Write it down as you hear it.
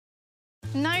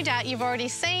No doubt you've already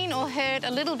seen or heard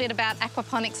a little bit about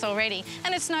aquaponics already,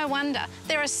 and it's no wonder.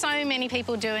 There are so many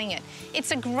people doing it.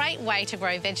 It's a great way to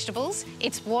grow vegetables,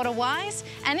 it's water-wise,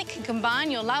 and it can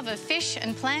combine your love of fish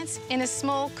and plants in a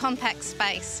small, compact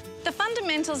space. The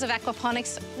fundamentals of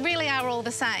aquaponics really are all the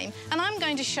same, and I'm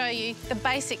going to show you the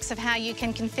basics of how you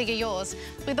can configure yours.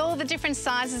 With all the different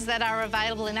sizes that are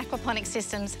available in aquaponics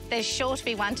systems, there's sure to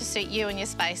be one to suit you and your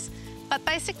space. But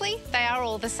basically, they are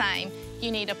all the same.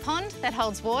 You need a pond that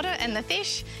holds water and the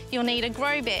fish. You'll need a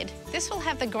grow bed. This will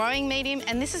have the growing medium,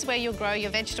 and this is where you'll grow your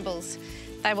vegetables.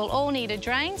 They will all need a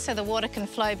drain so the water can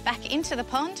flow back into the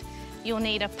pond. You'll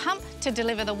need a pump to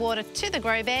deliver the water to the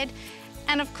grow bed,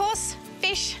 and of course,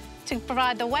 fish to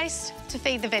provide the waste to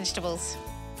feed the vegetables.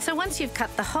 So once you've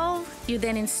cut the hole, you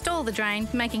then install the drain,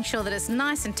 making sure that it's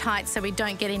nice and tight so we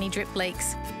don't get any drip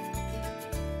leaks.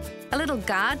 A little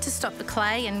guard to stop the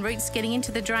clay and roots getting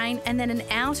into the drain, and then an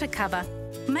outer cover.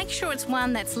 Make sure it's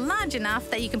one that's large enough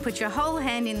that you can put your whole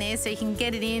hand in there so you can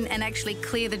get it in and actually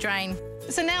clear the drain.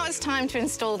 So now it's time to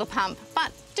install the pump,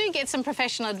 but do get some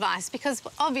professional advice because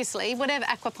obviously whatever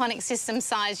aquaponic system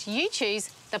size you choose,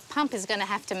 the pump is going to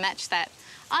have to match that.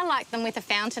 I like them with a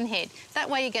fountain head. That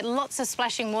way you get lots of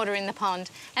splashing water in the pond.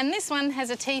 And this one has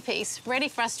a T-piece ready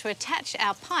for us to attach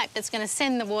our pipe that's going to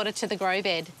send the water to the grow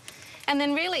bed. And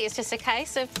then really it's just a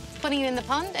case of putting it in the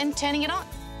pond and turning it on.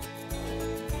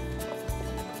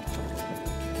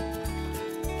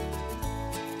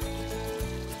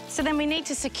 So then we need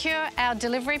to secure our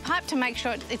delivery pipe to make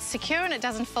sure it's secure and it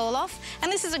doesn't fall off. And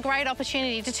this is a great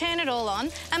opportunity to turn it all on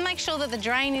and make sure that the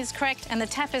drain is correct and the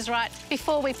tap is right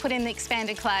before we put in the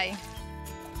expanded clay.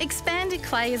 Expanded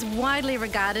clay is widely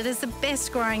regarded as the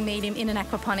best growing medium in an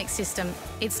aquaponics system.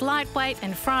 It's lightweight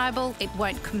and friable, it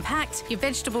won't compact, your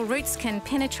vegetable roots can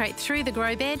penetrate through the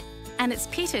grow bed, and it's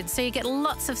pitted so you get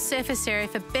lots of surface area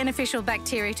for beneficial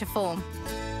bacteria to form.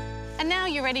 And now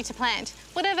you're ready to plant.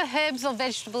 Whatever herbs or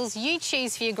vegetables you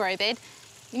choose for your grow bed,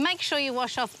 make sure you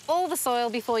wash off all the soil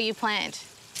before you plant.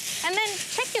 And then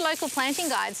check your local planting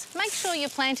guides. Make sure you're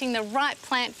planting the right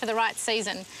plant for the right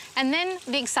season. And then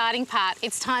the exciting part,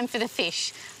 it's time for the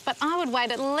fish. But I would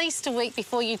wait at least a week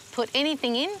before you put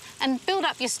anything in and build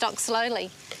up your stock slowly.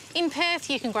 In Perth,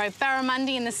 you can grow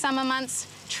barramundi in the summer months,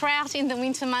 trout in the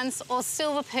winter months, or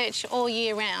silver perch all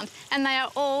year round. And they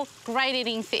are all great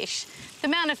eating fish. The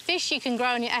amount of fish you can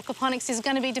grow in your aquaponics is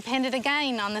going to be dependent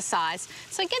again on the size.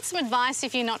 So get some advice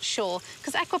if you're not sure,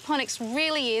 because aquaponics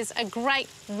really is a great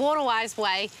water-wise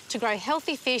way to grow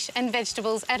healthy fish and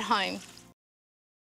vegetables at home.